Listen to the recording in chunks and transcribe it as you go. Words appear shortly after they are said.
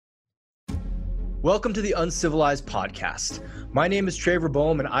Welcome to the Uncivilized Podcast. My name is Trevor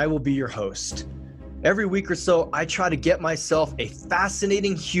Boehm, and I will be your host. Every week or so, I try to get myself a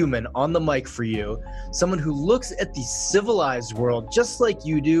fascinating human on the mic for you, someone who looks at the civilized world just like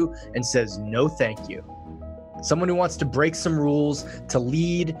you do and says no thank you. Someone who wants to break some rules, to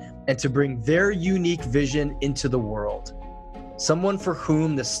lead, and to bring their unique vision into the world. Someone for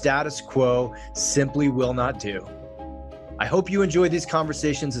whom the status quo simply will not do. I hope you enjoy these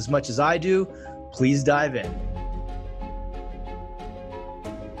conversations as much as I do. Please dive in.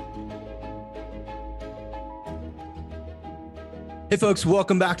 Hey folks,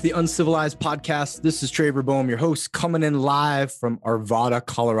 welcome back to the Uncivilized Podcast. This is Trevor Boehm, your host, coming in live from Arvada,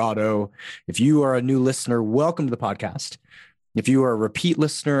 Colorado. If you are a new listener, welcome to the podcast. If you are a repeat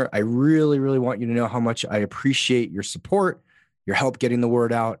listener, I really want you to know how much I appreciate your support, your help getting the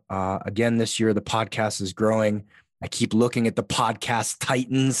word out. Again, this year, the podcast is growing. I keep looking at the podcast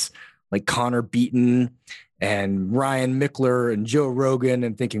titans like Connor Beaton and Ryan Mickler and Joe Rogan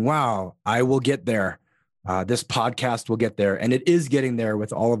and thinking, wow, I will get there. This podcast will get there. And it is getting there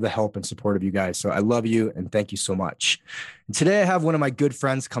with all of the help and support of you guys. So I love you and thank you so much. And today I have one of my good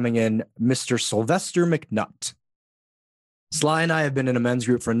friends coming in, Mr. Sylvester McNutt. Sly and I have been in a men's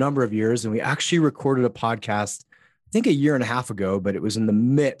group for a number of years, and we actually recorded a podcast, I think a year and a half ago, but it was in the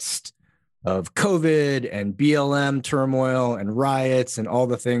midst of COVID and BLM turmoil and riots and all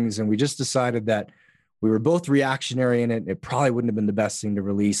the things. And we just decided that we were both reactionary in it. It probably wouldn't have been the best thing to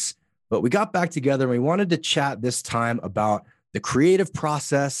release, but we got back together and we wanted to chat this time about the creative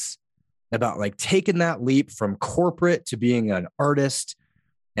process, about like taking that leap from corporate to being an artist,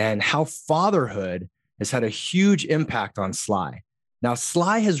 and how fatherhood has had a huge impact on Sly. Now,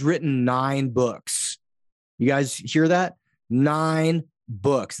 Sly has written 9 books. You guys hear that? 9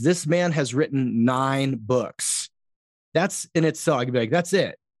 books. This man has written 9 books. That's in itself, I could be like, that's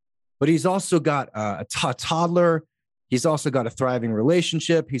it. But he's also got a toddler. He's also got a thriving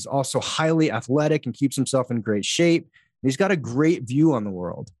relationship. He's also highly athletic and keeps himself in great shape. And he's got a great view on the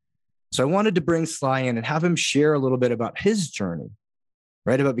world. So I wanted to bring Sly in and have him share a little bit about his journey,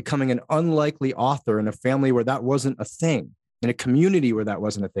 right? About becoming an unlikely author in a family where that wasn't a thing, in a community where that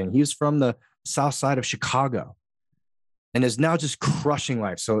wasn't a thing. He was from the south side of Chicago and is now just crushing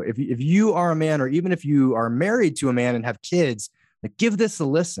life. So if you are a man, or even if you are married to a man and have kids, like, give this a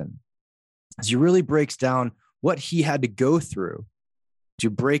listen, as he really breaks down what he had to go through to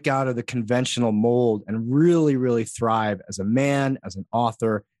break out of the conventional mold and really thrive as a man, as an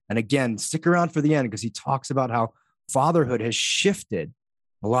author. And again, stick around for the end because he talks about how fatherhood has shifted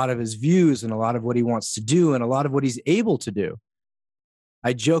a lot of his views and a lot of what he wants to do and a lot of what he's able to do.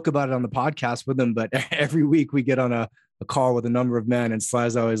 I joke about it on the podcast with him, but every week we get on a call with a number of men, and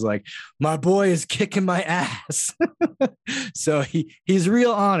Sly's always like, my boy is kicking my ass. So he's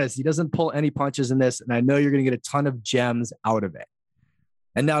real honest. He doesn't pull any punches in this. And I know you're going to get a ton of gems out of it.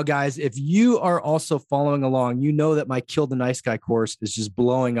 And now, guys, if you are also following along, you know that my Kill the Nice Guy course is just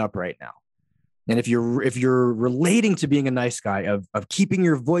blowing up right now. And if you're relating to being a nice guy, of keeping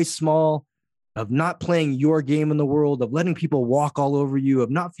your voice small, of not playing your game in the world, of letting people walk all over you,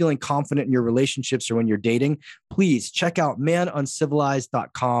 of not feeling confident in your relationships or when you're dating, please check out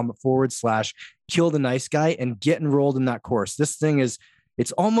manuncivilized.com/kill the nice guy and get enrolled in that course. This thing it's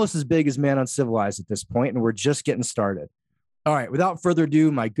almost as big as Man Uncivilized at this point, and we're just getting started. All right, without further ado,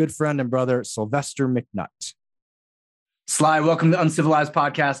 my good friend and brother, Sylvester McNutt. Sly, welcome to the Uncivilized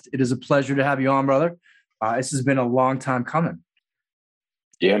Podcast. It is a pleasure to have you on, brother. This has been a long time coming.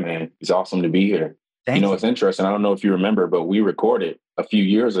 Yeah, man. It's awesome to be here. Thank you. It's interesting. I don't know if you remember, but we recorded a few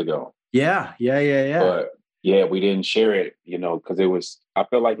years ago. Yeah. But yeah, we didn't share it, because I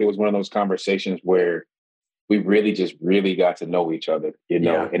feel like it was one of those conversations where we really got to know each other,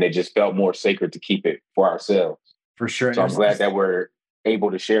 and it just felt more sacred to keep it for ourselves. For sure. So I'm glad that we're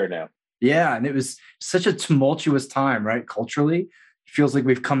able to share now. Yeah. And it was such a tumultuous time, right? Culturally, it feels like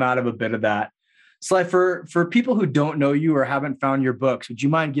we've come out of a bit of that. Sly, for people who don't know you or haven't found your books, would you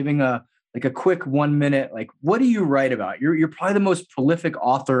mind giving a quick 1 minute, like, what do you write about? You're probably the most prolific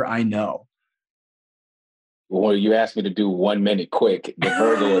author I know. Well, you asked me to do 1 minute quick. The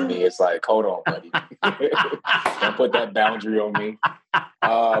Virgo in me is like, hold on, buddy. Don't put that boundary on me.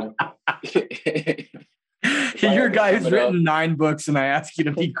 You're a guy who's written 9 books and I ask you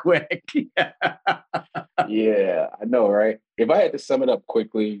to be quick. Yeah, I know, right? If I had to sum it up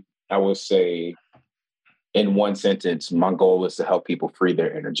quickly, I would say, in one sentence, my goal is to help people free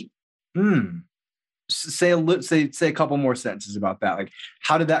their energy. Say a couple more sentences about that. Like,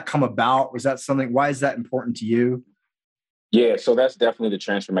 how did that come about? Was that something? Why is that important to you? Yeah, so that's definitely the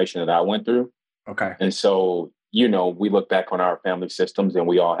transformation that I went through. Okay. And so we look back on our family systems and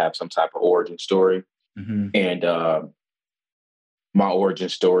we all have some type of origin story. Mm-hmm. And my origin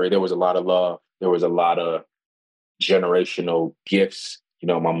story, there was a lot of love. There was a lot of generational gifts.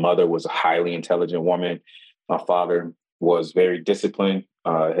 My mother was a highly intelligent woman. My father was very disciplined,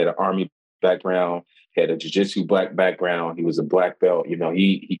 had an army background, had a jiu-jitsu black background. He was a black belt.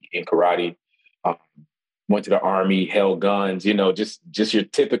 He in karate, went to the army, held guns, just your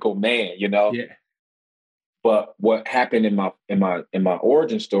typical man, Yeah. But what happened in my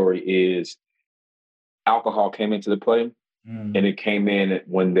origin story is alcohol came into the play, and it came in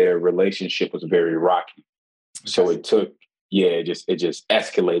when their relationship was very rocky. Okay. So it took, it just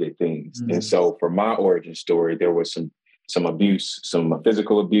escalated things. And so for my origin story, there was some abuse, some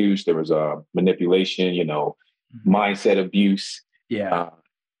physical abuse. There was manipulation, mindset abuse. Yeah.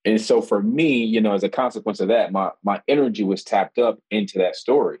 And so for me, as a consequence of that, my energy was tapped up into that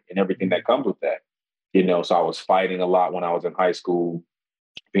story and everything that comes with that. So I was fighting a lot when I was in high school,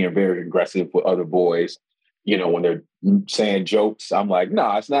 being very aggressive with other boys. When they're saying jokes, I'm like,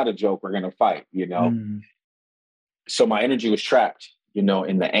 no, it's not a joke. We're going to fight, So my energy was trapped, in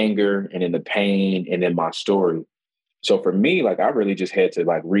the anger and in the pain and in my story. So for me, I really just had to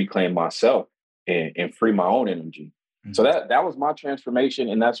reclaim myself and free my own energy. Mm-hmm. So that was my transformation.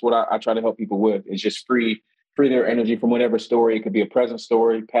 And that's what I try to help people with, is just free their energy from whatever story. It could be a present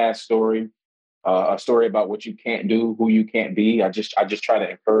story, past story, a story about what you can't do, who you can't be. I just try to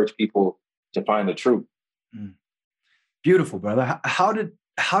encourage people to find the truth. Beautiful, brother. How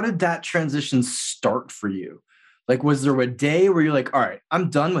did that transition start for you? Was there a day where you're like, all right, I'm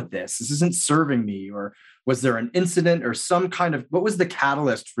done with this. This isn't serving me. Or was there an incident or some kind of, what was the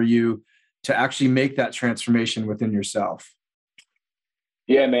catalyst for you to actually make that transformation within yourself?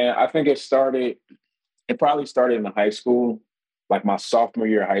 Yeah, man, I think it probably started in the high school. My sophomore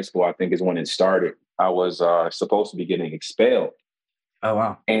year of high school, I think, is when it started. I was supposed to be getting expelled. Oh,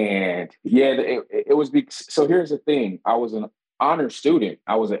 wow. And it was, so here's the thing. I was an honor student.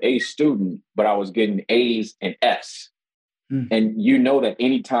 I was an A student, but I was getting A's and F's. And that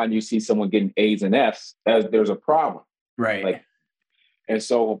anytime you see someone getting A's and F's, there's a problem. Right. And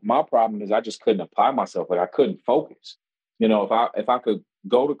so my problem is I just couldn't apply myself. I couldn't focus. If I could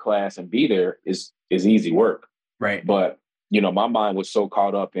go to class and be there is easy work. Right. But, my mind was so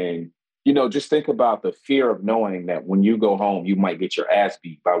caught up in, just think about the fear of knowing that when you go home, you might get your ass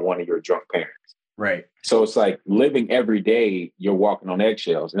beat by one of your drunk parents. Right. So it's living every day, you're walking on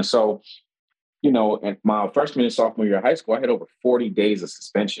eggshells. And so, in my freshman and sophomore year of high school, I had over 40 days of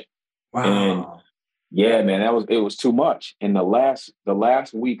suspension. Wow. And yeah, man, it was too much. In the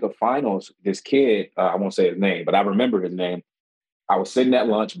last week of finals, this kid, I won't say his name, but I remember his name. I was sitting at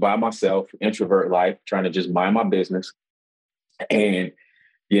lunch by myself, introvert life, trying to just mind my business. And,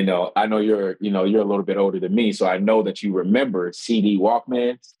 I know you're a little bit older than me, so I know that you remember CD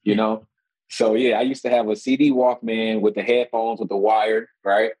Walkmans, So yeah, I used to have a CD Walkman with the headphones with the wire,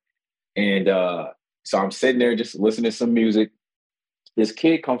 right? And so I'm sitting there just listening to some music. This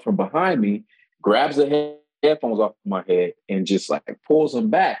kid comes from behind me, grabs the headphones off my head and just pulls them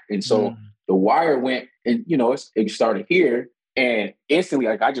back. And so the wire went and, it started here. And instantly,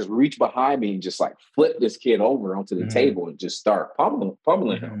 I just reached behind me and just flipped this kid over onto the table and just start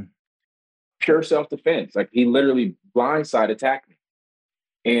pummeling him. Pure self-defense. He literally blindside attacked me.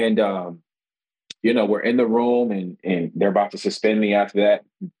 And, we're in the room and they're about to suspend me after that.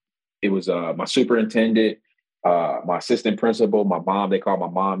 It was my superintendent, my assistant principal, my mom. They called my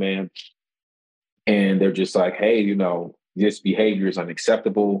mom in. And they're just like, hey, this behavior is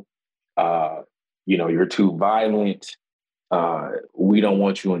unacceptable. You're too violent. We don't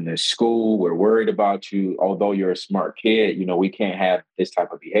want you in this school. We're worried about you. Although you're a smart kid, we can't have this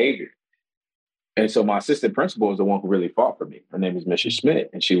type of behavior. And so my assistant principal is the one who really fought for me. Her name is Mrs. Schmidt.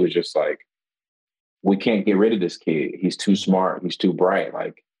 And she was just like, we can't get rid of this kid. He's too smart. He's too bright.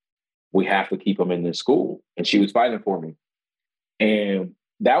 We have to keep him in this school. And she was fighting for me. And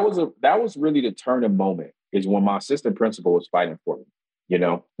that was really the turning moment, is when my assistant principal was fighting for me.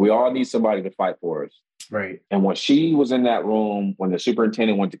 We all need somebody to fight for us. Right. And when she was in that room, when the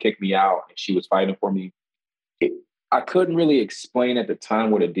superintendent wanted to kick me out and she was fighting for me, I couldn't really explain at the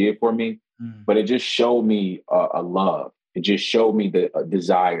time what it did for me, but it just showed me a love. It just showed me the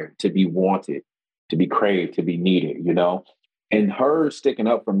desire to be wanted, to be craved, to be needed, and her sticking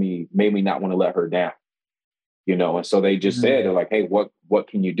up for me made me not want to let her down, and so they just said, they're like, hey, what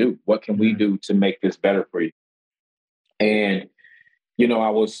can you do? What can we do to make this better for you? And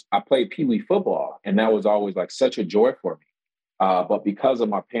I played Pee Wee football, and that was always such a joy for me. But because of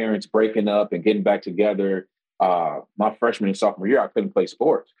my parents breaking up and getting back together, my freshman and sophomore year, I couldn't play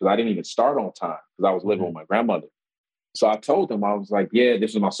sports because I didn't even start on time because I was living with my grandmother. So I told them, I was like, yeah,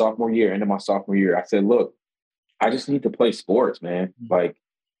 this was my sophomore year, end of my sophomore year. I said, look, I just need to play sports, man. Like,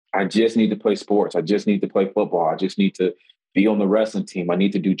 I just need to play sports. I just need to play football. I just need to be on the wrestling team. I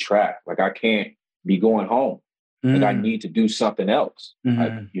need to do track. Like, I can't be going home. Like, I need to do something else,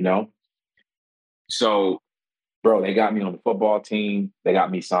 like, you know? So, bro, they got me on the football team. They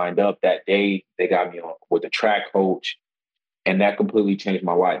got me signed up that day. They got me on with the track coach. And that completely changed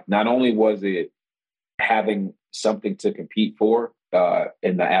my life. Not only was it having something to compete for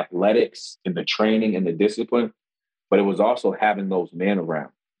in the athletics, in the training, in the discipline, but it was also having those men around,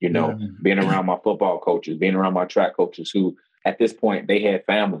 you know, being around my football coaches, being around my track coaches who at this point, they had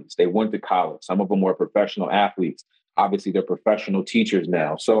families. They went to college. Some of them were professional athletes. Obviously, they're professional teachers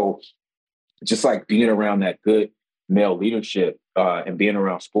now. So just like being around that good male leadership and being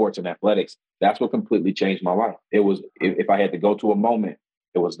around sports and athletics, that's what completely changed my life. It was, if I had to go to a moment,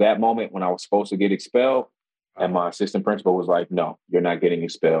 it was that moment when I was supposed to get expelled. And my assistant principal was like, no, you're not getting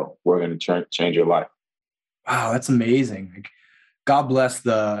expelled. We're going to change your life. Wow, that's amazing. Like, God bless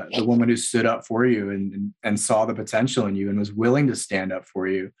the woman who stood up for you and saw the potential in you and was willing to stand up for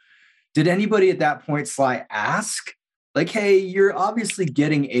you. Did anybody at that point, Sly, ask, like, hey, you're obviously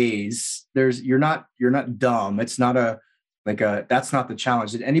getting A's. You're not dumb. It's not that's not the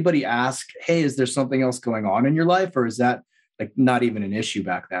challenge. Did anybody ask, hey, is there something else going on in your life? Or is that like not even an issue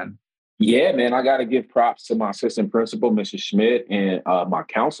back then? Yeah, man, I got to give props to my assistant principal, Mrs. Schmidt, and my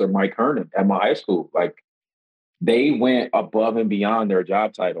counselor, Mike Hernan, at my high school. Like, they went above and beyond their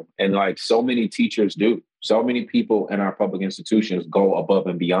job title. And like so many teachers do, so many people in our public institutions go above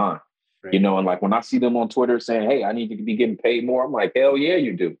and beyond, you know, and like when I see them on Twitter saying, hey, I need to be getting paid more, I'm like, hell yeah,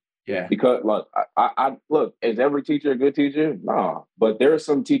 you do. Yeah. Because look, I look, is every teacher a good teacher? No, but there are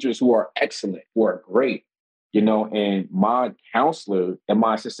some teachers who are excellent, who are great, you know, and my counselor and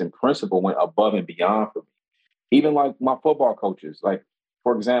my assistant principal went above and beyond for me. Even like my football coaches, like,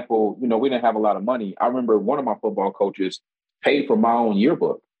 for example, you know, we didn't have a lot of money. I remember one of my football coaches paid for my own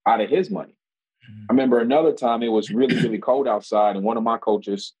yearbook out of his money. I remember another time it was really, really cold outside and one of my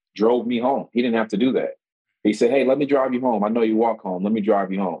coaches drove me home. He didn't have to do that. He said, hey, let me drive you home. I know you walk home. Let me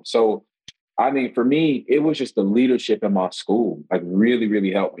drive you home. So, I mean, for me, it was just the leadership in my school, like really,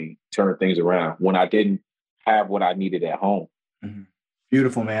 really helped me turn things around when I didn't have what I needed at home.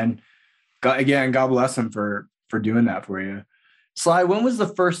 Beautiful, man. God bless him for doing that for you. Sly, when was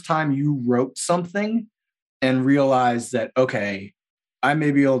the first time you wrote something and realized that, okay, I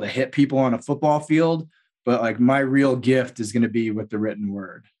may be able to hit people on a football field, but like my real gift is going to be with the written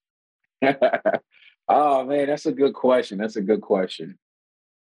word? Oh, man, that's a good question. That's a good question.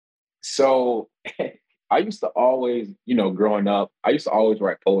 So I used to always, you know, growing up, I used to always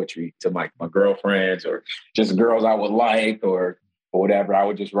write poetry to my girlfriends or just girls I would like or whatever. I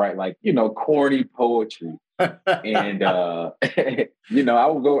would just write like, you know, corny poetry. And, you know, I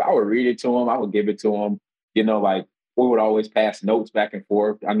would read it to them. I would give it to them, you know, like we would always pass notes back and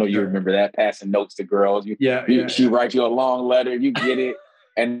forth. I know you remember that, passing notes to girls. She writes you a long letter, you get it.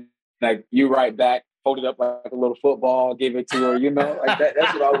 And like you write back, hold it up like a little football, give it to her, you know, like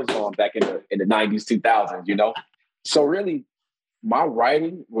that's what I was on back in the 90s, 2000s, you know? So really my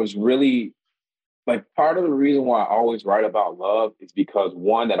writing was really like part of the reason why I always write about love is because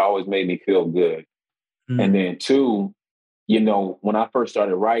one, that always made me feel good. And then two, you know, when I first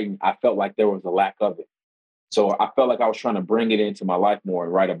started writing, I felt like there was a lack of it. So I felt like I was trying to bring it into my life more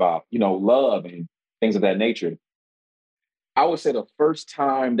and write about, you know, love and things of that nature. I would say the first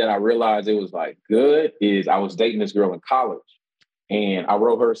time that I realized it was like good is I was dating this girl in college and I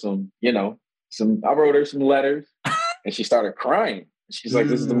wrote her some letters and she started crying. She's like,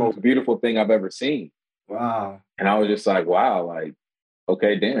 this is the most beautiful thing I've ever seen. Wow. And I was just like, wow, like,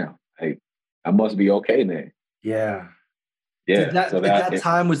 okay, damn. Like, I must be okay then. Yeah. Yeah. At that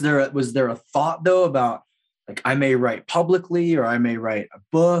time, was there a thought though about like, I may write publicly or I may write a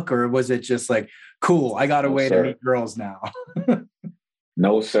book, or was it just like, cool, I got a way to meet girls now?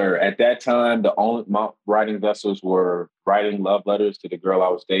 No, sir. At that time, my writing vessels were writing love letters to the girl I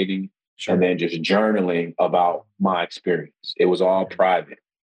was dating and then just journaling about my experience. It was all private.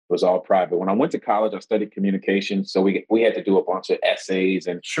 When I went to college, I studied communication. So we had to do a bunch of essays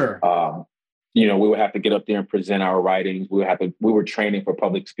and you know, we would have to get up there and present our writings. We were training for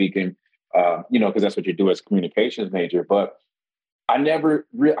public speaking, you know, because that's what you do as a communications major. But I never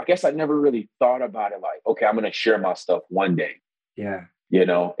really thought about it like, okay, I'm going to share my stuff one day. Yeah. You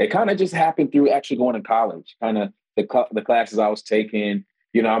know, it kind of just happened through actually going to college, kind of the classes I was taking.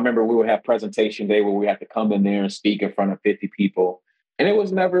 You know, I remember we would have presentation day where we had to come in there and speak in front of 50 people. And it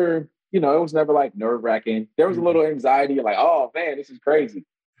was never it was never like nerve wracking. There was a little anxiety, like, oh man, this is crazy.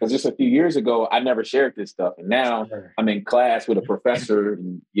 Because just a few years ago, I never shared this stuff. And now I'm in class with a professor.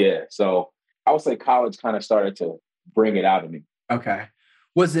 And so I would say college kind of started to bring it out of me. Okay.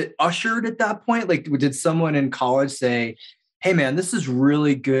 Was it ushered at that point? Like, did someone in college say, hey man, this is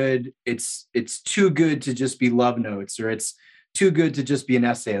really good. It's too good to just be love notes, or it's too good to just be an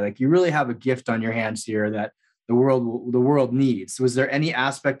essay. Like, you really have a gift on your hands here that the world needs. Was there any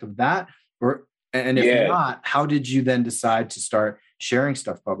aspect of that? And if not, how did you then decide to start sharing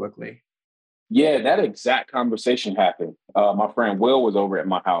stuff publicly? Yeah, that exact conversation happened. My friend Will was over at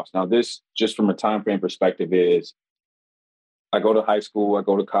my house. Now, this, just from a time frame perspective, is I go to high school, I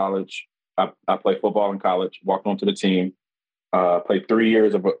go to college, I play football in college, walked onto the team, played 3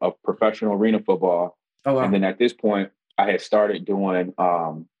 years of professional arena football. Oh, wow. And then at this point, I had started doing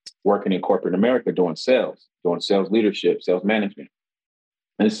working in corporate America, doing sales leadership, sales management.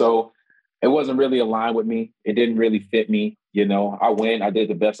 And so it wasn't really aligned with me. It didn't really fit me. I went, I did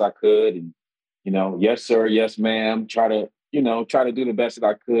the best I could. And, yes, sir. Yes, ma'am. Try to do the best that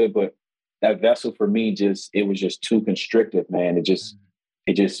I could. But that vessel for me, it was just too constrictive, man. It just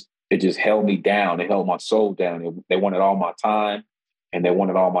held me down. It held my soul down. They wanted all my time, and they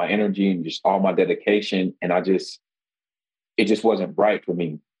wanted all my energy and just all my dedication. And it just wasn't right for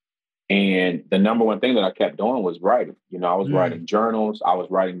me. And the number one thing that I kept doing was writing. I was writing journals. I was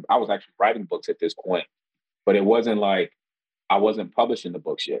actually writing books at this point, but it wasn't like I wasn't publishing the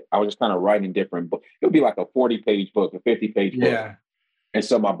books yet. I was just kind of writing different books. It would be like a 40-page book, a 50-page book. And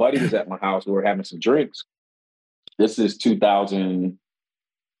so my buddy was at my house. We were having some drinks. This is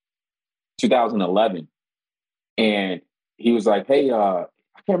 2011. And he was like, hey, I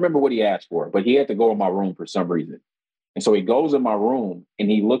can't remember what he asked for, but he had to go in my room for some reason. And so he goes in my room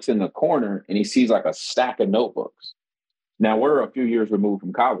and he looks in the corner and he sees like a stack of notebooks. Now, we're a few years removed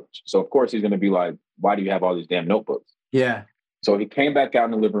from college. So, of course, he's going to be like, why do you have all these damn notebooks? Yeah. So he came back out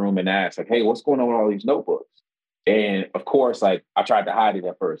in the living room and asked, like, hey, what's going on with all these notebooks? And, of course, like, I tried to hide it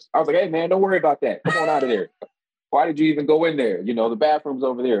at first. I was like, hey, man, don't worry about that. Come on out of there. Why did you even go in there? The bathroom's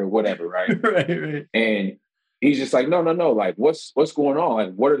over there or whatever, right? Right. And he's just like, no. Like, what's going on?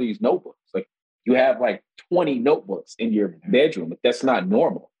 Like, what are these notebooks? Like, you have like 20 notebooks in your bedroom. That's not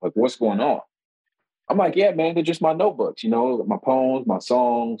normal. Like, what's going on? I'm like, yeah, man, they're just my notebooks, my poems, my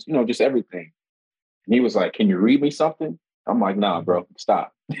songs, just everything. And he was like, can you read me something? I'm like, nah, bro,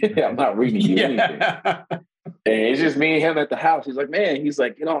 stop. I'm not reading you anything. And it's just me and him at the house. He's like, man,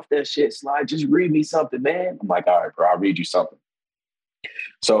 get off that shit, Slide. Just read me something, man. I'm like, all right, bro, I'll read you something.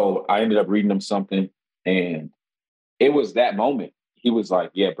 So I ended up reading him something. And it was that moment. He was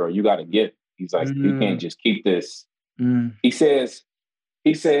like, yeah, bro, you got to get it. He's like, you can't just keep this. He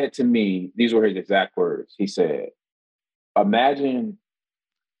said to me, these were his exact words. He said, imagine,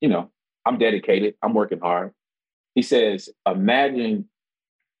 I'm dedicated. I'm working hard. He says, imagine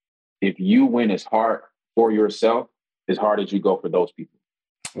if you went as hard for yourself as hard as you go for those people.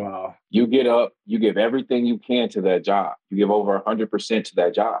 Wow. You get up, you give everything you can to that job. You give over 100% to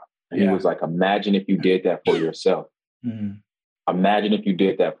that job. And he was like, imagine if you did that for yourself. Imagine if you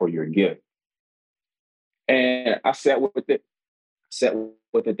did that for your gift. And I sat with it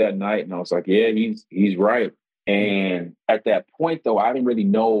that night, and I was like, yeah, he's right. And at that point, though, I didn't really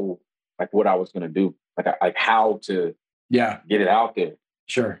know like what I was going to do, like how to get it out there.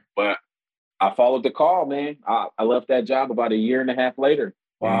 Sure. But I followed the call, man. I left that job about a year and a half later.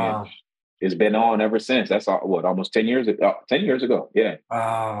 Wow. And it's been on ever since. That's almost 10 years ago. 10 years ago. Yeah.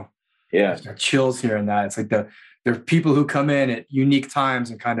 Wow. Yeah. Chills hearing that. It's like there are people who come in at unique times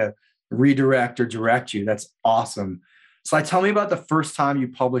and kind of redirect or direct you. That's awesome. So tell me about the first time you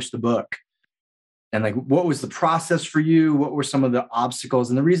published the book, and like, what was the process for you? What were some of the obstacles?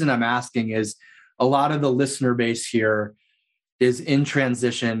 And the reason I'm asking is a lot of the listener base here is in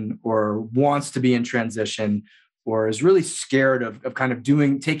transition or wants to be in transition or is really scared of kind of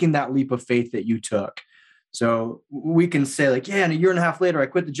taking that leap of faith that you took. So we can say like, yeah, and a year and a half later, I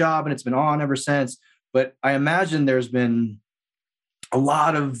quit the job and it's been on ever since. But I imagine there's been a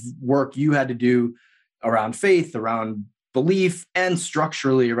lot of work you had to do around faith, around belief, and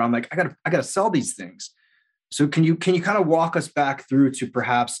structurally around like, I gotta sell these things. So can you kind of walk us back through to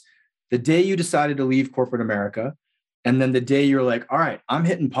perhaps the day you decided to leave corporate America, and then the day you're like, all right, I'm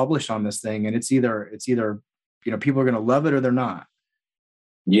hitting publish on this thing, and it's either people are going to love it or they're not.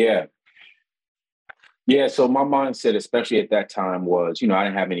 Yeah. Yeah. So my mindset, especially at that time, was, I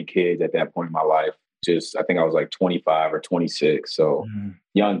didn't have any kids at that point in my life. I think I was like 25 or 26. So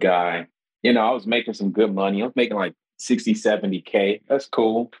young guy, I was making some good money. I was making like 60, 70K. That's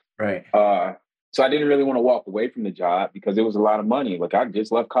cool. Right. So I didn't really want to walk away from the job because it was a lot of money. Like I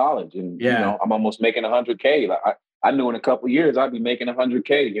just left college and, I'm almost making $100K. Like I knew in a couple of years I'd be making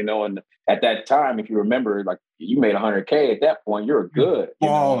 $100K, and at that time, if you remember, like you made $100K at that point, you're good.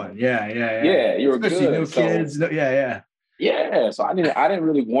 Balling. Yeah. You were especially good. No kids. Yeah. Yeah. So I didn't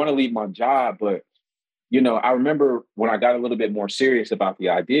really want to leave my job, but I remember when I got a little bit more serious about the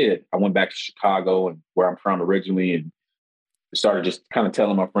idea, I went back to Chicago and where I'm from originally and started just kind of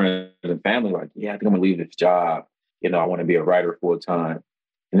telling my friends and family, like, yeah, I think I'm gonna leave this job. I want to be a writer full time.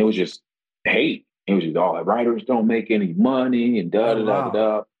 And it was just hate. It was just, writers don't make any money and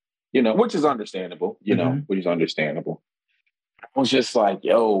which is understandable, which is understandable. I was just like,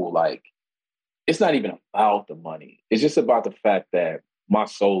 like, it's not even about the money. It's just about the fact that my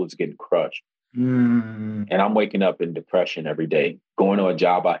soul is getting crushed. And I'm waking up in depression every day, going to a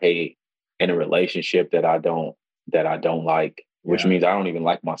job I hate, in a relationship that I don't like, which means I don't even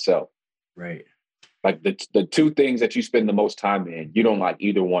like myself. Right. Like the two things that you spend the most time in, you don't like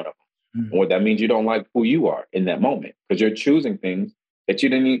either one of them. Or that means you don't like who you are in that moment because you're choosing things that you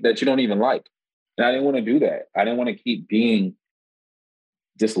don't even like. And I didn't want to do that. I didn't want to keep being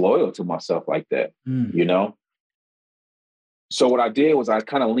disloyal to myself like that, So what I did was I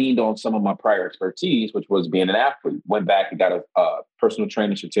kind of leaned on some of my prior expertise, which was being an athlete. Went back and got a personal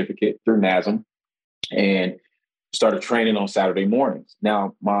training certificate through NASM and started training on Saturday mornings.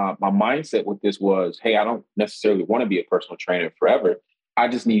 Now, my mindset with this was, hey, I don't necessarily want to be a personal trainer forever. I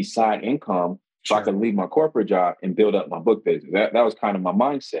just need side income so I can leave my corporate job and build up my book business. That was kind of my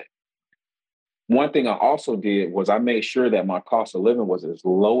mindset. One thing I also did was I made sure that my cost of living was as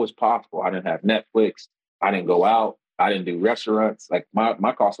low as possible. I didn't have Netflix. I didn't go out. I didn't do restaurants. Like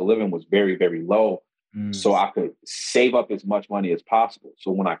my cost of living was very, very low. So I could save up as much money as possible.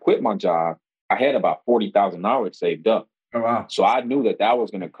 So when I quit my job, I had about $40,000 saved up. Oh, wow. So I knew that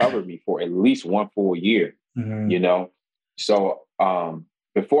was going to cover me for at least one full year, So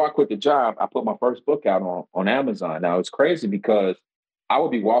before I quit the job, I put my first book out on Amazon. Now it's crazy because I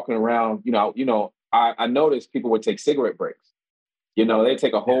would be walking around, I noticed people would take cigarette breaks. They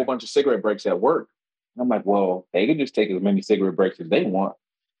take a whole bunch of cigarette breaks at work. I'm like, well, they can just take as many cigarette breaks as they want.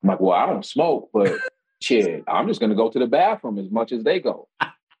 I'm like, well, I don't smoke, but shit, I'm just going to go to the bathroom as much as they go,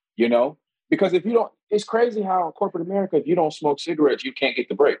 because if you don't, it's crazy how in corporate America, if you don't smoke cigarettes, you can't get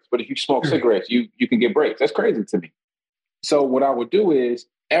the breaks. But if you smoke cigarettes, you can get breaks. That's crazy to me. So what I would do is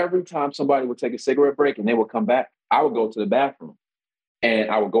every time somebody would take a cigarette break and they would come back, I would go to the bathroom and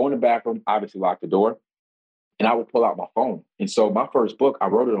I would go in the bathroom, obviously lock the door, and I would pull out my phone. And so my first book, I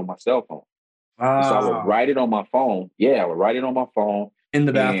wrote it on my cell phone. And so I would write it on my phone. Yeah, I would write it on my phone. In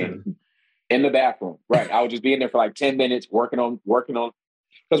the bathroom. In the bathroom, right. I would just be in there for like 10 minutes working on.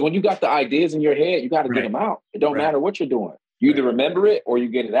 Because when you got the ideas in your head, you got to get them out. It don't matter what you're doing. You either remember it or you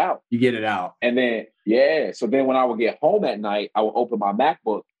get it out. You get it out. And then, so then when I would get home at night, I would open my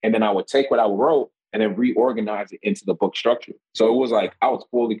MacBook and then I would take what I wrote and then reorganize it into the book structure. So it was like I was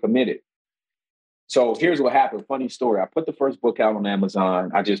fully committed. So here's what happened. Funny story. I put the first book out on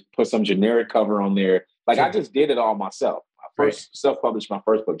Amazon. I just put some generic cover on there. Like I just did it all myself. I first self-published my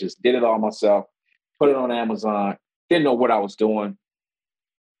first book, just did it all myself, put it on Amazon. Didn't know what I was doing.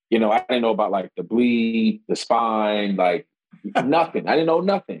 I didn't know about like the bleed, the spine, like nothing. I didn't know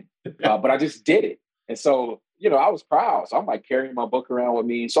nothing, but I just did it. And so, I was proud. So I'm like carrying my book around with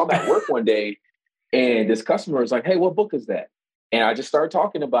me. So I'm at work one day and this customer is like, hey, what book is that? And I just started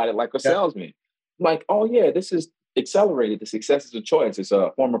talking about it like a salesman. I'm like, oh yeah, this is Accelerated. The Success is a Choice. It's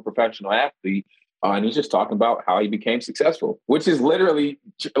a former professional athlete. And he's just talking about how he became successful, which is literally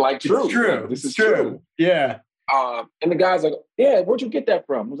like true. It's true. Like, this is true. Yeah. And the guy's like, yeah, where'd you get that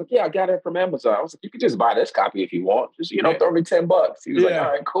from? I was like, yeah, I got it from Amazon. I was like, you could just buy this copy if you want. Just, throw me $10. He was like,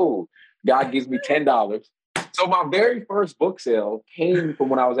 all right, cool. Guy gives me $10. So my very first book sale came from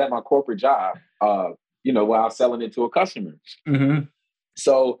when I was at my corporate job, while I was selling it to a customer. Mm-hmm.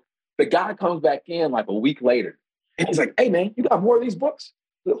 So the guy comes back in like a week later and he's like, hey man, you got more of these books?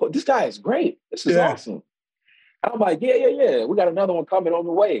 This guy is great. This is awesome. I'm like, yeah. We got another one coming on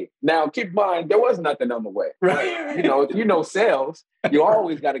the way. Now, keep in mind, there was nothing on the way. Right. If you know sales, you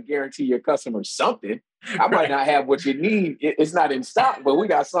always got to guarantee your customers something. I might not have what you need. It's not in stock, but we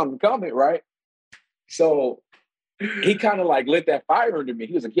got something coming, right? So he kind of like lit that fire under me.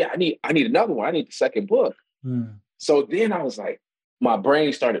 He was like, yeah, I need another one. I need the second book. So then I was like, my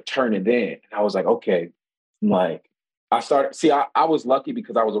brain started turning then. And I was like, okay. I was lucky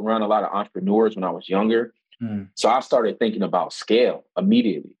because I was around a lot of entrepreneurs when I was younger. So I started thinking about scale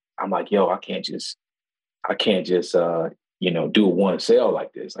immediately. I'm like, I can't just, do one sale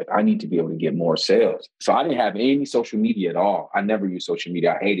like this. Like I need to be able to get more sales. So I didn't have any social media at all. I never used social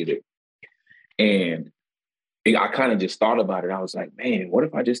media. I hated it. And I kind of just thought about it. I was like, man, what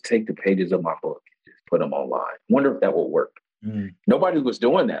if I just take the pages of my book and just put them online? I wonder if that will work. Nobody was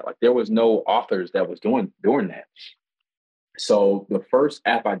doing that. Like there was no authors that was doing that. So the first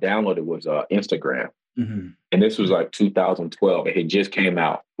app I downloaded was Instagram. And this was like 2012. It had just came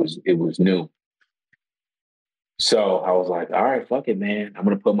out. It was new. So I was like, all right, fuck it, man. I'm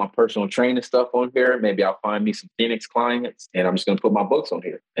going to put my personal training stuff on here. Maybe I'll find me some Phoenix clients and I'm just going to put my books on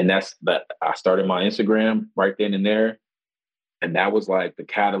here. And that's that. I started my Instagram right then and there. And that was like the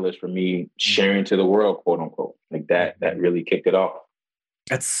catalyst for me sharing to the world, quote unquote. Like that really kicked it off.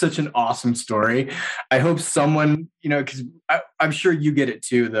 That's such an awesome story. I hope someone, because I'm sure you get it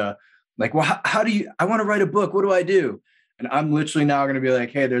too. Well, how do I want to write a book? What do I do? And I'm literally now going to be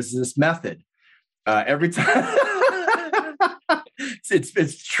like, hey, there's this method. Every time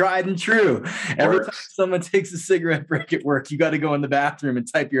it's tried and true. Every time someone takes a cigarette break at work, you got to go in the bathroom and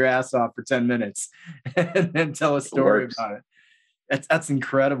type your ass off for 10 minutes and then tell a story about it. That's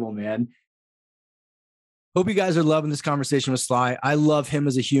incredible, man. Hope you guys are loving this conversation with Sly. I love him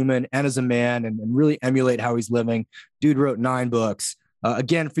as a human and as a man and really emulate how he's living. Dude wrote 9 books.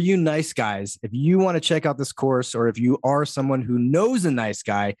 Again, for you nice guys, if you want to check out this course or if you are someone who knows a nice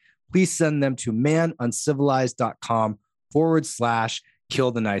guy, please send them to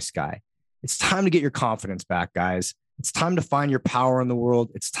manuncivilized.com/kill the nice guy. It's time to get your confidence back, guys. It's time to find your power in the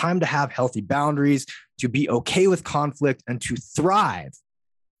world. It's time to have healthy boundaries, to be okay with conflict, and to thrive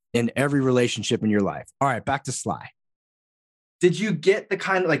in every relationship in your life. All right, back to Sly. Did you get the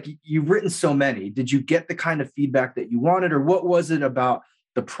kind of, you've written so many, did you get the kind of feedback that you wanted? Or what was it about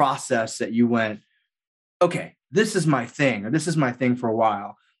the process that you went, okay, this is my thing, or this is my thing for a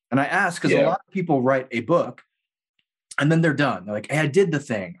while? And I ask because a lot of people write a book and then they're done. They're like, hey, I did the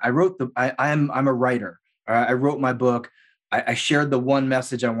thing. I wrote I'm a writer. I wrote my book. I shared the one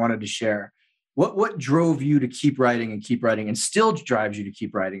message I wanted to share. What drove you to keep writing and still drives you to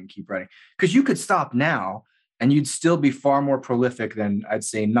keep writing and keep writing? Because you could stop now and you'd still be far more prolific than I'd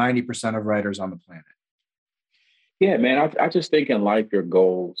say 90% of writers on the planet. Yeah, man. I just think in life, your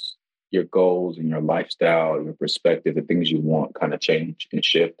goals and your lifestyle, your perspective, the things you want kind of change and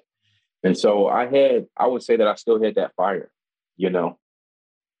shift. And so I would say that I still had that fire,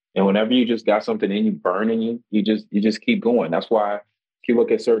 and whenever you just got something in you, burning you, you just keep going. That's why if you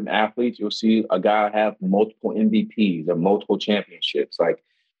look at certain athletes, you'll see a guy have multiple MVPs or multiple championships. Like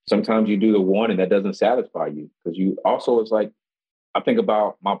sometimes you do the one and that doesn't satisfy you because you also, it's like, I think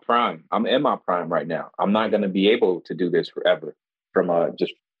about my prime. I'm in my prime right now. I'm not going to be able to do this forever from a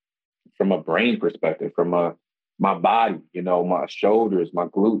brain perspective, from my body, my shoulders, my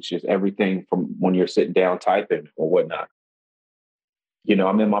glutes, just everything from when you're sitting down typing or whatnot.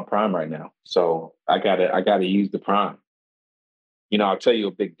 I'm in my prime right now. So I gotta use the prime. I'll tell you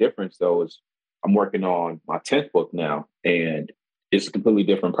a big difference though is I'm working on my 10th book now, and it's a completely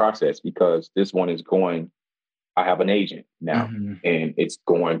different process because this one is I have an agent now, and it's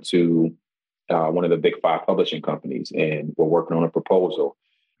going to one of the big 5 publishing companies, and we're working on a proposal.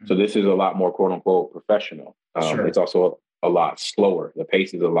 So this is a lot more quote unquote professional. Sure. It's also a lot slower. The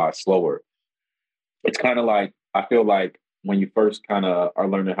pace is a lot slower. It's kind of like, I feel like when you first kind of are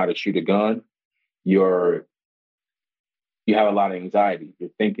learning how to shoot a gun, you have a lot of anxiety.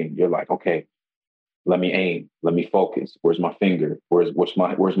 You're thinking, you're like, okay, let me aim, let me focus. Where's my finger? Where's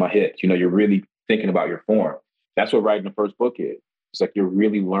my hip? You're really thinking about your form. That's what writing the first book is. It's like you're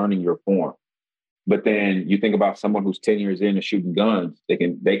really learning your form. But then you think about someone who's 10 years into shooting guns, they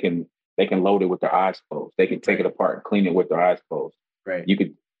can load it with their eyes closed. They can take it apart and clean it with their eyes closed. Right.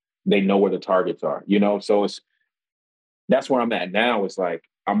 They know where the targets are, so that's where I'm at now. It's like,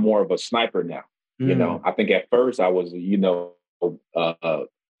 I'm more of a sniper now. I think at first I was, I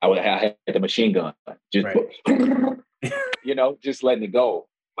had the machine gun, just, just letting it go.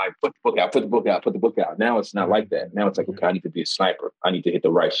 Like put the book out. Now it's not like that. Now it's like, okay, I need to be a sniper. I need to hit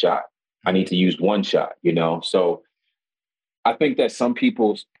the right shot. I need to use one shot, So I think that some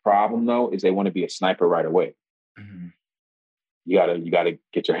people's problem though is they want to be a sniper right away. Mm-hmm. You gotta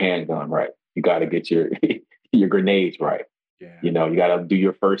get your handgun right. You gotta get your your grenades right. Yeah. You gotta do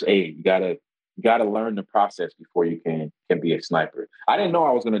your first aid. You gotta learn the process before you can be a sniper. I didn't know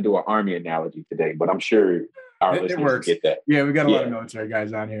I was gonna do an army analogy today, but I'm sure our listeners get that. Yeah, we got a lot of military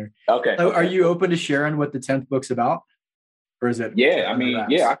guys on here. Okay. So are you open to sharing what the 10th book's about? Or is it? Yeah,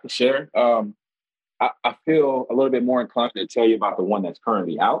 I can share. I feel a little bit more inclined to tell you about the one that's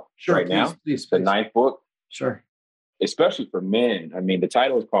currently out now. Please. The 9th book. Sure. Especially for men. The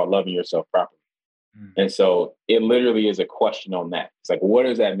title is called Loving Yourself Properly. And so it literally is a question on that. It's like, what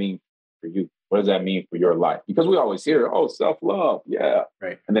does that mean for you? what does that mean for your life? Because we always hear, oh, self-love. Yeah.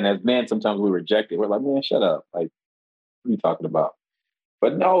 Right. And then as men, sometimes we reject it. We're like, man, shut up. Like, what are you talking about?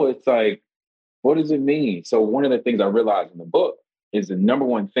 But no, it's like, what does it mean? So one of the things I realized in the book is the number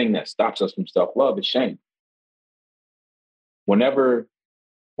one thing that stops us from self-love is shame. Whenever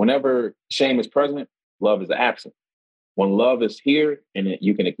shame is present, love is absent. When love is here and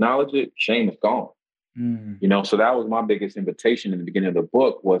you can acknowledge it, shame is gone. So that was my biggest invitation in the beginning of the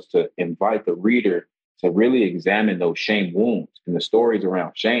book, was to invite the reader to really examine those shame wounds and the stories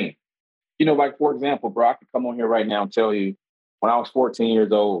around shame. Like, for example, bro, I could come on here right now and tell you, when I was 14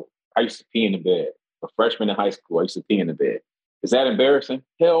 years old, I used to pee in the bed. A freshman in high school, I used to pee in the bed. Is that embarrassing?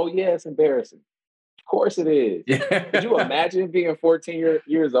 Hell yeah, it's embarrassing. Of course it is. Yeah. Could you imagine being 14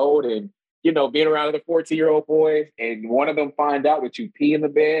 years old and, being around the 14-year-old boys and one of them find out that you pee in the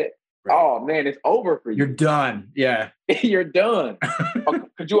bed? Right. Oh, man, it's over for you. You're done. Yeah. You're done.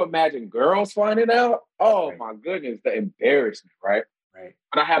 Could you imagine girls finding out? Oh, right. My goodness, the embarrassment, right? Right.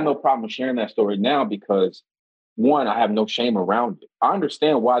 But I have no problem sharing that story now because, one, I have no shame around it. I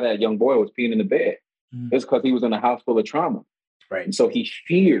understand why that young boy was peeing in the bed. It's because he was in a house full of trauma. Right. And so he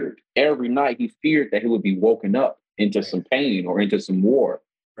feared every night, that he would be woken up into some pain or into some war.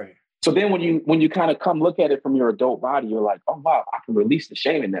 Right. So then when you kind of come look at it from your adult body, you're like, oh, wow, I can release the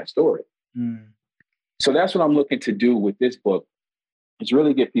shame in that story. So that's what I'm looking to do with this book, is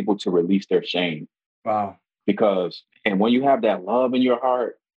really get people to release their shame. Wow. Because, and when you have that love in your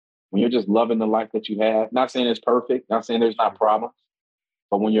heart, when you're just loving the life that you have, not saying it's perfect, not saying there's not problems,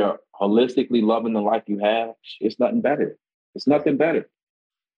 but when you're holistically loving the life you have, it's nothing better. It's nothing better.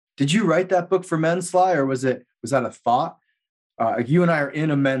 Did you write that book for men, Sly, or was that a thought? You and I are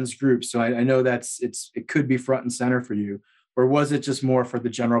in a men's group, so I know it could be front and center for you. Or was it just more for the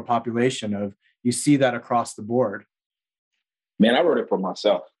general population of, you see that across the board? Man, I wrote it for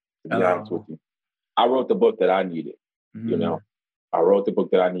myself, to be honest with you. I wrote the book that I needed, I wrote the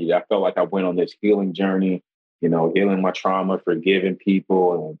book that I needed. I felt like I went on this healing journey, healing my trauma, forgiving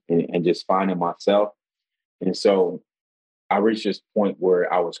people, and just finding myself. And so I reached this point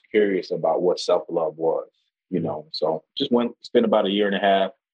where I was curious about what self-love was, so just spent about a year and a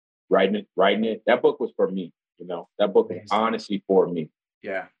half writing it. That book was for me, that book was honestly for me.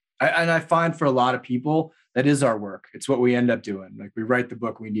 Yeah. I find for a lot of people, that is our work. It's what we end up doing. Like, we write the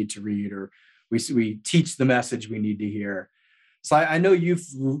book we need to read, or we teach the message we need to hear. So I know you've,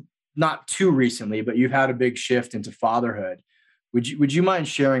 not too recently, but you've had a big shift into fatherhood. Would you mind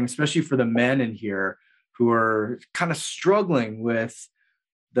sharing, especially for the men in here who are kind of struggling with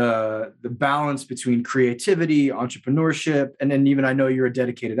the balance between creativity, entrepreneurship, and then even, I know you're a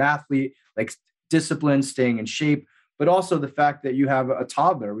dedicated athlete, like discipline, staying in shape, but also the fact that you have a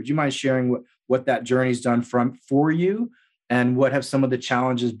toddler. Would you mind sharing what that journey's done for you, and what have some of the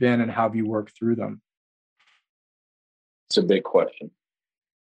challenges been, and how have you worked through them? It's a big question.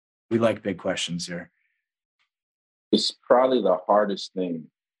 We like big questions here. It's probably the hardest thing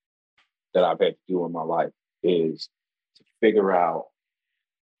that I've had to do in my life, is to figure out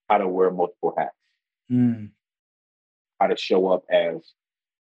how to wear multiple hats, how to show up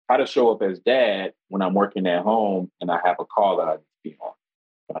as dad when I'm working at home and I have a call that I need to be on.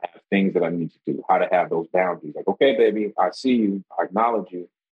 I have things that I need to do, how to have those boundaries. Like, okay, baby, I see you, I acknowledge you,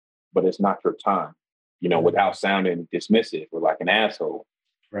 but it's not your time, without sounding dismissive or like an asshole.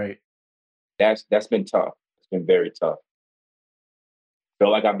 Right. That's been tough. It's been very tough.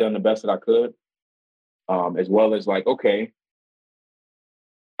 Feel like I've done the best that I could, as well as like, okay,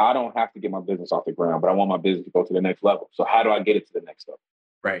 I don't have to get my business off the ground, but I want my business to go to the next level. So how do I get it to the next level?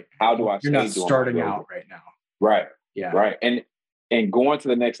 Right. How do I You're not starting out right now. Right. Yeah. Right. And going to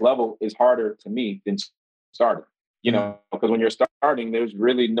the next level is harder to me than starting, because when you're starting, there's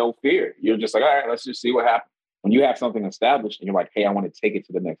really no fear. You're just like, all right, let's just see what happens. When you have something established and you're like, hey, I want to take it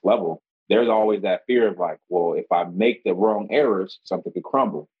to the next level, there's always that fear of like, well, if I make the wrong errors, something could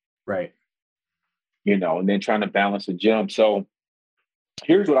crumble. Right. And then trying to balance the jump. So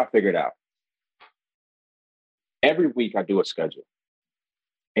here's what I figured out. Every week I do a schedule.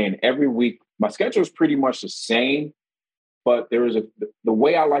 And every week, my schedule is pretty much the same, but the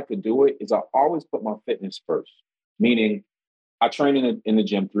way I like to do it is I always put my fitness first, meaning I train in the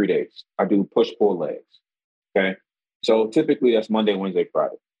gym 3 days. I do push-pull legs, okay? So typically that's Monday, Wednesday,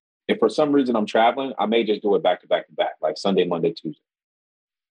 Friday. If for some reason I'm traveling, I may just do it back to back to back, like Sunday, Monday, Tuesday.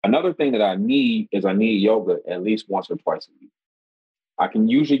 Another thing that I need yoga at least once or twice a week. I can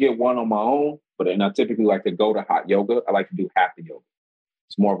usually get one on my own, but then I typically like to go to hot yoga. I like to do hatha yoga.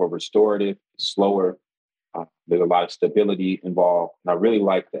 It's more of a restorative, slower. There's a lot of stability involved, and I really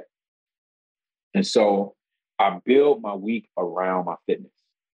like that. And so I build my week around my fitness.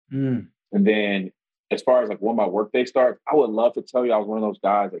 And then as far as like when my workday starts, I would love to tell you I was one of those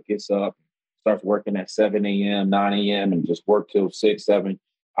guys that gets up, starts working at 7 a.m., 9 a.m., and just work till 6, 7.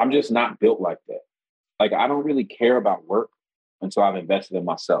 I'm just not built like that. Like, I don't really care about work until I've invested in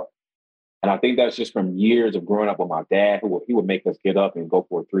myself. And I think that's just from years of growing up with my dad, he would make us get up and go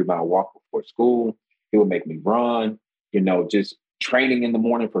for a 3-mile walk before school. He would make me run, just training in the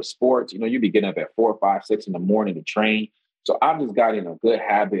morning for sports. You'd be getting up at 4, 5, 6 in the morning to train. So I've just got in a good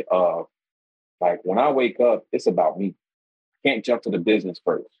habit of, like, when I wake up, it's about me. I can't jump to the business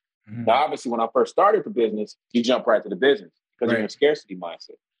first. Mm-hmm. Now, obviously, when I first started the business, you jump right to the business because you're in a scarcity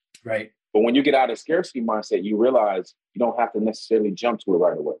mindset. Right. But when you get out of scarcity mindset, you realize you don't have to necessarily jump to it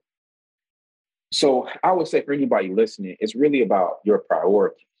right away. So I would say for anybody listening, it's really about your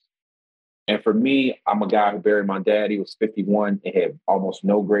priorities. And for me, I'm a guy who buried my dad. He was 51 and had almost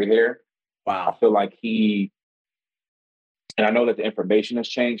no gray hair. Wow. I feel like and I know that the information has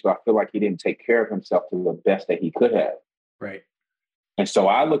changed, but I feel like he didn't take care of himself to the best that he could have. Right. And so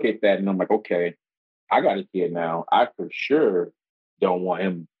I look at that and I'm like, okay, I got a kid now. I for sure don't want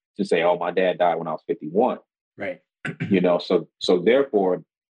him to say, oh, my dad died when I was 51. Right. So therefore,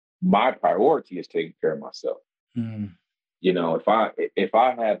 my priority is taking care of myself. Mm. If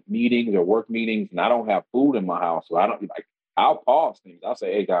I have meetings or work meetings and I don't have food in my house, so I'll pause things. I'll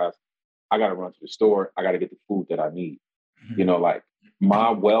say, hey guys, I got to run to the store. I got to get the food that I need. Mm-hmm. My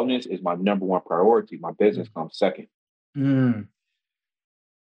wellness is my number one priority. My business comes second. Mm.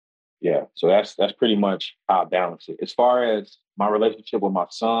 Yeah. So that's pretty much how I balance it. As far as my relationship with my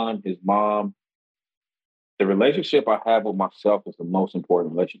son, his mom, the relationship I have with myself is the most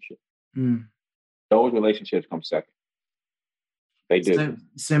important relationship. Mm. Those relationships come second. They do.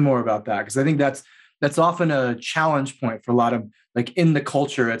 Say more about that, because I think that's often a challenge point for a lot of, like, in the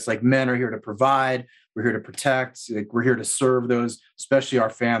culture. It's like men are here to provide, we're here to protect, like, we're here to serve those, especially our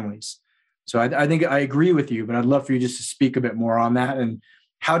families. So I think I agree with you, but I'd love for you just to speak a bit more on that. And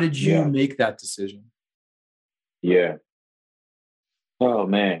how did you make that decision? Yeah. Oh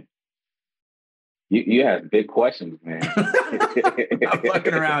man. You have big questions, man. I'm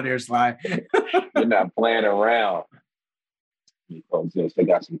fucking around here, Sly. You're not playing around. They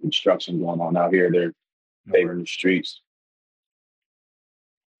got some construction going on out here. They're paving the streets.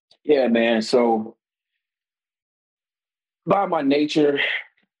 Yeah, man. So by my nature,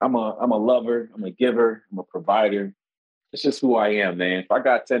 I'm a lover. I'm a giver. I'm a provider. It's just who I am, man. If I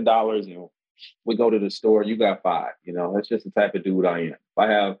got $10, we go to the store. You got $5. That's just the type of dude I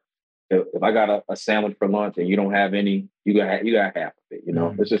am. If I got a sandwich for lunch and you don't have any, you got half of it.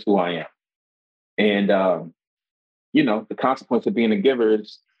 That's just who I am. And the consequence of being a giver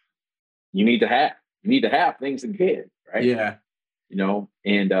is you need to have things to give, right? Yeah.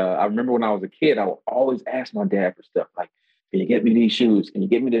 And I remember when I was a kid, I would always ask my dad for stuff like, can you get me these shoes? Can you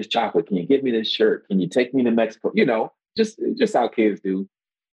get me this chocolate? Can you get me this shirt? Can you take me to Mexico? Just how kids do.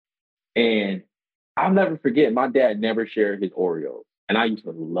 And I'll never forget, my dad never shared his Oreos. And I used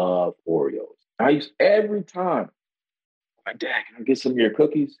to love Oreos. Every time, my dad, can I get some of your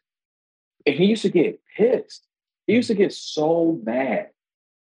cookies? And he used to get pissed. He used to get so mad.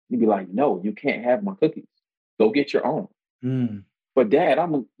 He'd be like, no, you can't have my cookies. Go get your own. Mm. But Dad,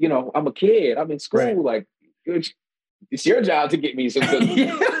 I'm a kid. I'm in school. Right. Like, it's your job to get me some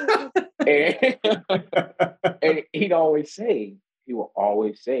cookies. and he will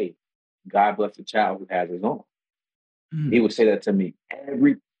always say, God bless the child who has his own. Mm. He would say that to me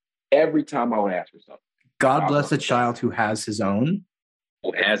every time I would ask for something. God bless a child who has his own?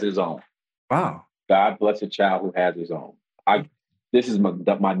 Who has his own. Wow. God bless a child who has his own. This is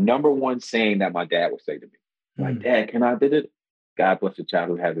my number one saying that my dad would say to me. Like, Dad, can I do it? God bless the child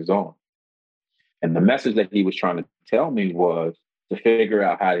who has his own. And the message that he was trying to tell me was to figure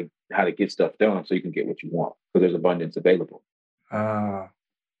out how to get stuff done so you can get what you want, because there's abundance available.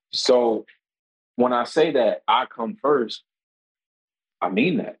 So when I say that I come first, I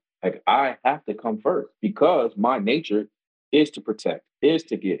mean that. Like, I have to come first because my nature is to protect, is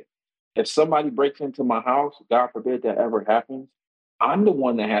to give. If somebody breaks into my house, God forbid that ever happens, I'm the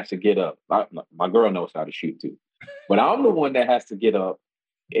one that has to get up. My girl knows how to shoot too. But I'm the one that has to get up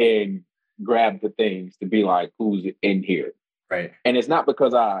and grab the things to be like, who's in here? Right. And it's not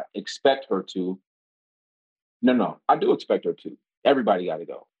because I expect her to. No, I do expect her to. Everybody got to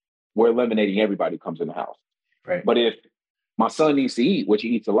go. We're eliminating everybody who comes in the house. Right. But if my son needs to eat, which he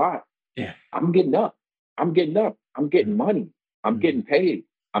eats a lot, I'm getting up. I'm getting money. I'm getting paid.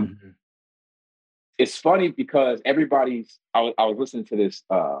 It's funny because I was listening to this.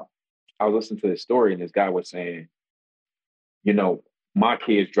 I was listening to this story, and this guy was saying, my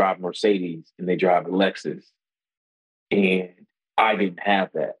kids drive Mercedes and they drive Lexus, and I didn't have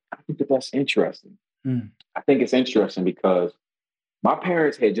that. I think that that's interesting. Mm. I think it's interesting because my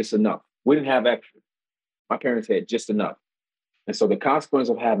parents had just enough. We didn't have extra. My parents had just enough. And so the consequence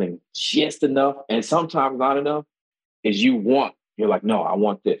of having just enough and sometimes not enough is you're like, no, I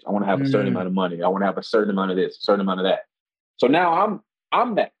want this. I want to have a certain amount of money. I want to have a certain amount of this, a certain amount of that. So now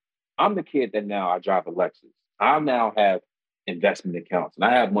I'm that. I'm the kid that now I drive a Lexus. I now have investment accounts and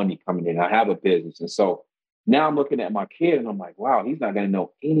I have money coming in. I have a business. And so now I'm looking at my kid and I'm like, wow, he's not going to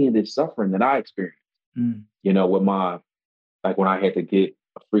know any of this suffering that I experienced. Mm. You know, with like when I had to get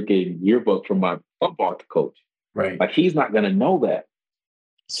a freaking yearbook from my football coach. Right. Like he's not going to know that.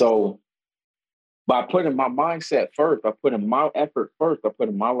 So by putting my mindset first, by putting my effort first, by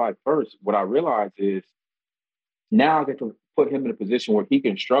putting my life first, what I realized is now I get to put him in a position where he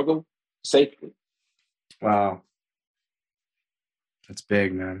can struggle safely. Wow. That's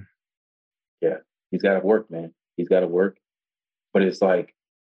big, man. Yeah. He's got to work, man. He's got to work. But it's like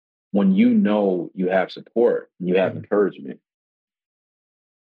when you know you have support, and you have encouragement,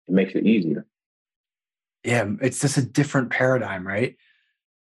 it makes it easier. Yeah. It's just a different paradigm, right?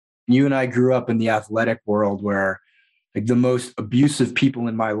 You and I grew up in the athletic world where like the most abusive people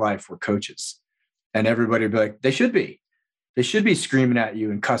in my life were coaches. And everybody would be like, they should be screaming at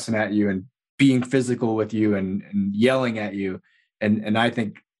you and cussing at you and being physical with you and yelling at you. And I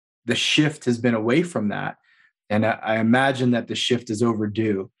think the shift has been away from that. And I imagine that the shift is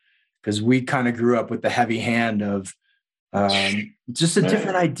overdue because we kind of grew up with the heavy hand of just a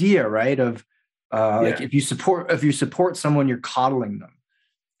different idea, right? Of like if you support someone, you're coddling them.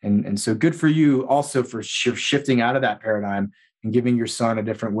 And so good for you also for shifting out of that paradigm and giving your son a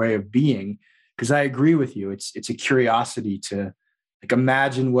different way of being. Because I agree with you. It's a curiosity to like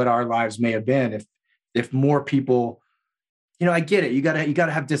imagine what our lives may have been if more people, I get it. You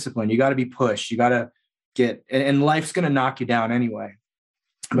gotta have discipline. You gotta be pushed. You gotta and life's gonna knock you down anyway.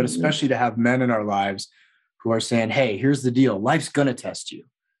 But especially to have men in our lives who are saying, hey, here's the deal. Life's gonna test you.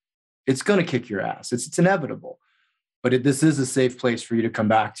 It's gonna kick your ass. It's inevitable. But this is a safe place for you to come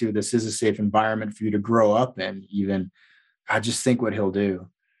back to. This is a safe environment for you to grow up in. Even I just think what he'll do.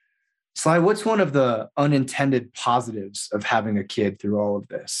 Sly, what's one of the unintended positives of having a kid through all of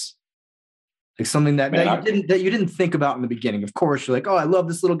this? Like something that you didn't think about in the beginning. Of course, you're like, oh, I love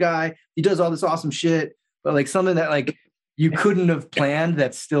this little guy. He does all this awesome shit. But like something that like you couldn't have planned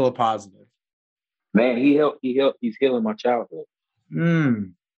that's still a positive. Man, he's healing my childhood.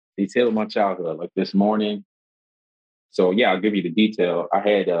 He's healing my childhood. Like this morning. So yeah, I'll give you the detail. I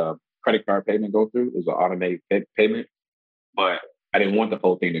had a credit card payment go through. It was an automated payment, but I didn't want the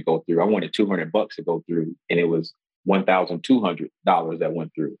whole thing to go through. I wanted $200 to go through, and it was $1,200 that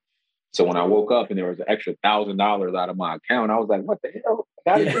went through. So when I woke up and there was an extra $1,000 out of my account, I was like, "What the hell?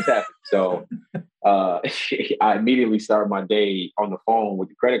 How did this happen?" So I immediately started my day on the phone with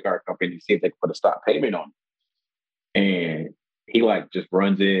the credit card company to see if they could put a stop payment on it. And he like just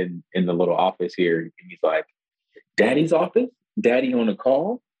runs in the little office here, and he's like, Daddy's office, Daddy on the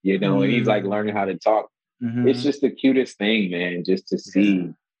call, and he's like learning how to talk. Mm-hmm. It's just the cutest thing, man, just to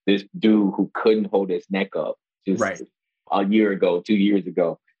see this dude who couldn't hold his neck up just a year ago, 2 years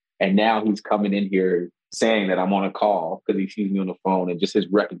ago. And now he's coming in here saying that I'm on a call because he sees me on the phone and just his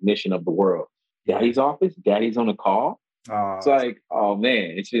recognition of the world. Daddy's office, Daddy's on the call. It's like, oh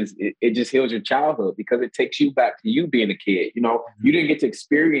man, it's just, it just heals your childhood because it takes you back to you being a kid. You didn't get to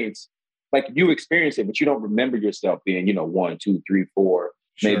experience like you experience it, but you don't remember yourself being, 1, 2, 3, 4.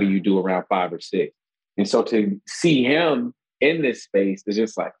 Sure. Maybe you do around 5 or 6. And so to see him in this space is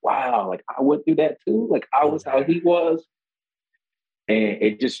just like, wow, like I went through that too. Like I was how he was. And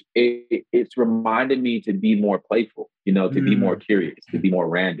it's reminded me to be more playful, to be more curious, to be more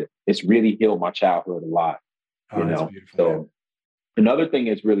random. It's really healed my childhood a lot, That's beautiful, so man. Another thing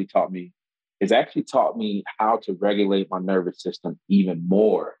it's really taught me is actually taught me how to regulate my nervous system even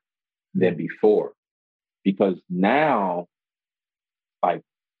more than before. Because now, like,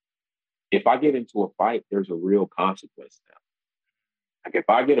 if I get into a fight, there's a real consequence now. Like, if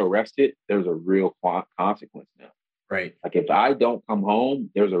I get arrested, there's a real consequence now. Right. Like, if I don't come home,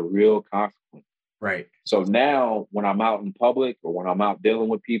 there's a real consequence. Right. So now, when I'm out in public or when I'm out dealing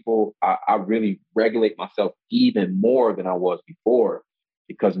with people, I really regulate myself even more than I was before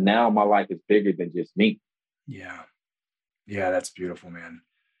because now my life is bigger than just me. Yeah. Yeah, that's beautiful, man.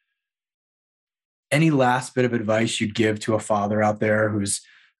 Any last bit of advice you'd give to a father out there who's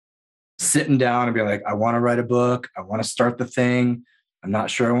sitting down and be like, I want to write a book. I want to start the thing. I'm not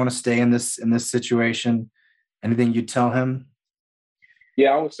sure I want to stay in this situation. Anything you'd tell him?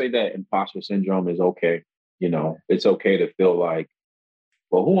 Yeah, I would say that imposter syndrome is okay. It's okay to feel like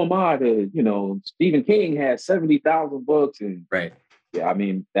well, who am I to, Stephen King has 70,000 books and right. Yeah, I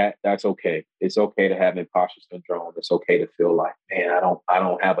mean that's okay. It's okay to have imposter syndrome. It's okay to feel like, man, I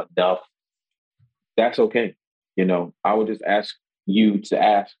don't have enough. That's okay. I would just ask you to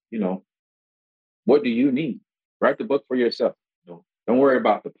ask, what do you need? Write the book for yourself. Don't worry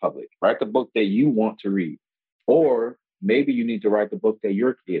about the public. Write the book that you want to read. Or maybe you need to write the book that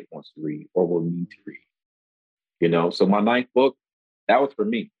your kid wants to read or will need to read. So my 9th book, that was for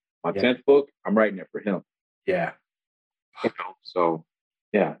me. My 10th book, I'm writing it for him. Yeah. So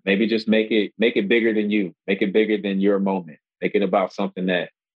yeah, maybe just make it bigger than you. Make it bigger than your moment. Make it about something that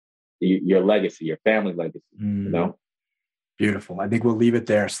your legacy, your family legacy, Beautiful. I think we'll leave it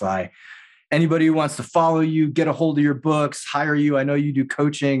there, Sly. Anybody who wants to follow you, get a hold of your books, hire you. I know you do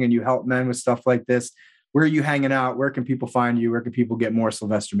coaching and you help men with stuff like this. Where are you hanging out? Where can people find you? Where can people get more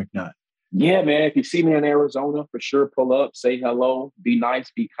Sylvester McNutt? Yeah, man. If you see me in Arizona, for sure, pull up, say hello, be nice,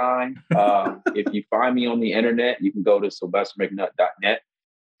 be kind. If you find me on the internet, you can go to sylvestermcnutt.net,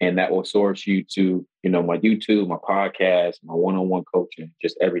 and that will source you to, my YouTube, my podcast, my one-on-one coaching,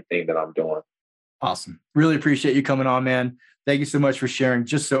 just everything that I'm doing. Awesome. Really appreciate you coming on, man. Thank you so much for sharing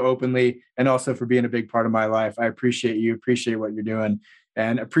just so openly and also for being a big part of my life. I appreciate you, appreciate what you're doing,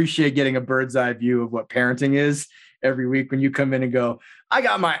 and appreciate getting a bird's eye view of what parenting is every week when you come in and go, I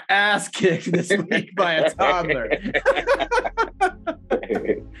got my ass kicked this week by a toddler.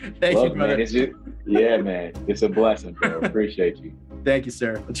 Thank you, brother. Man, man. It's a blessing, bro. Appreciate you. Thank you,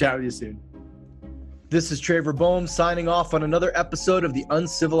 sir. I'll chat with you soon. This is Traver Boehm signing off on another episode of the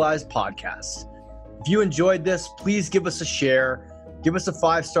Uncivilized Podcast. If you enjoyed this, please give us a share, give us a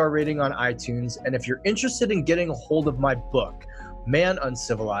 5-star rating on iTunes, and if you're interested in getting a hold of my book, Man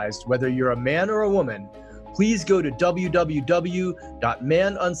Uncivilized, whether you're a man or a woman, please go to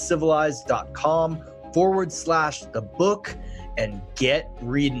www.manuncivilized.com/the book and get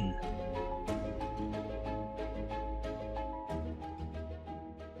reading.